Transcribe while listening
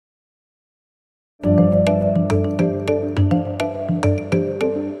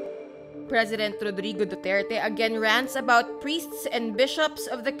President Rodrigo Duterte again rants about priests and bishops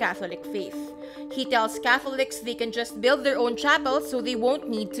of the Catholic faith. He tells Catholics they can just build their own chapel so they won't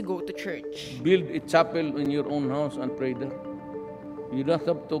need to go to church. Build a chapel in your own house and pray there. You don't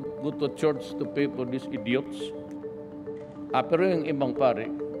have to go to church to pay for these idiots. Pero yung ibang pare,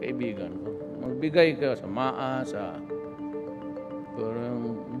 kaibigan ko, magbigay ka sa maa, sa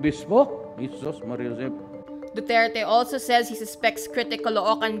bispo, Jesus, Maria Josep. Duterte also says he suspects critic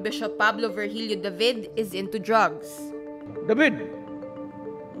Caloocan Bishop Pablo Virgilio David is into drugs. David,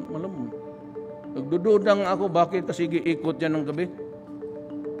 alam mo, nagdududang ako bakit sige ikot yan ng gabi.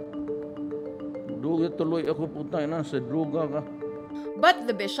 Tuloy ako puta na sa droga ka. But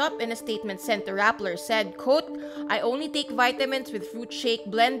the bishop, in a statement sent to Rappler, said, quote, "I only take vitamins with fruit shake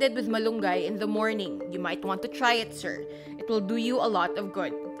blended with malunggay in the morning. You might want to try it, sir. It will do you a lot of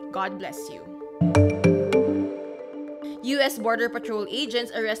good. God bless you." U.S. Border Patrol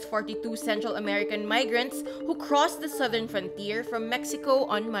agents arrest 42 Central American migrants who crossed the southern frontier from Mexico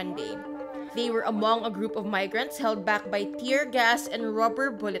on Monday. They were among a group of migrants held back by tear gas and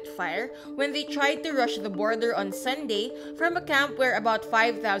rubber bullet fire when they tried to rush the border on Sunday from a camp where about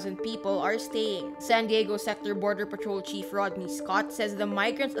 5,000 people are staying. San Diego Sector Border Patrol Chief Rodney Scott says the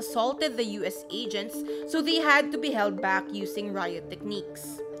migrants assaulted the U.S. agents, so they had to be held back using riot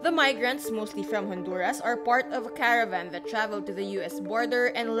techniques. The migrants, mostly from Honduras, are part of a caravan that traveled to the U.S.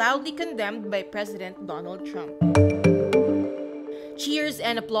 border and loudly condemned by President Donald Trump. Cheers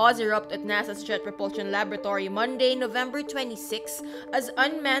and applause erupt at NASA's Jet Propulsion Laboratory Monday, November 26, as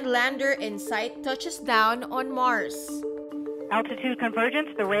unmanned lander InSight touches down on Mars. Altitude convergence,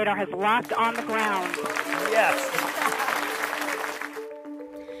 the radar has locked on the ground. Yes!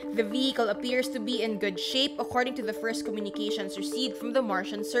 The vehicle appears to be in good shape according to the first communications received from the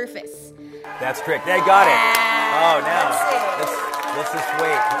Martian surface. That's correct. They got it. Oh, now let's just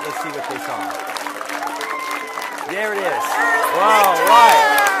wait. Let's see what they saw. There it is. Wow, right.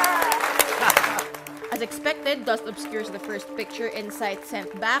 As expected, dust obscures the first picture InSight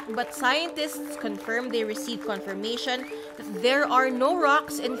sent back, but scientists confirm they received confirmation that there are no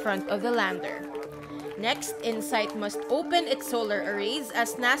rocks in front of the lander. Next, InSight must open its solar arrays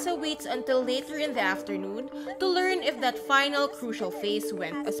as NASA waits until later in the afternoon to learn if that final crucial phase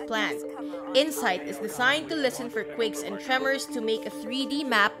went as planned. InSight is designed to listen for quakes and tremors to make a 3D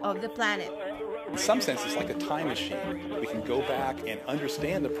map of the planet. In some sense, it's like a time machine. We can go back and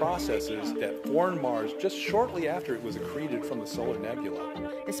understand the processes that formed Mars just shortly after it was accreted from the solar nebula.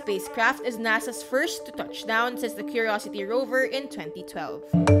 The spacecraft is NASA's first to touch down since the Curiosity rover in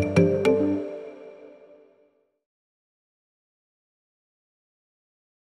 2012.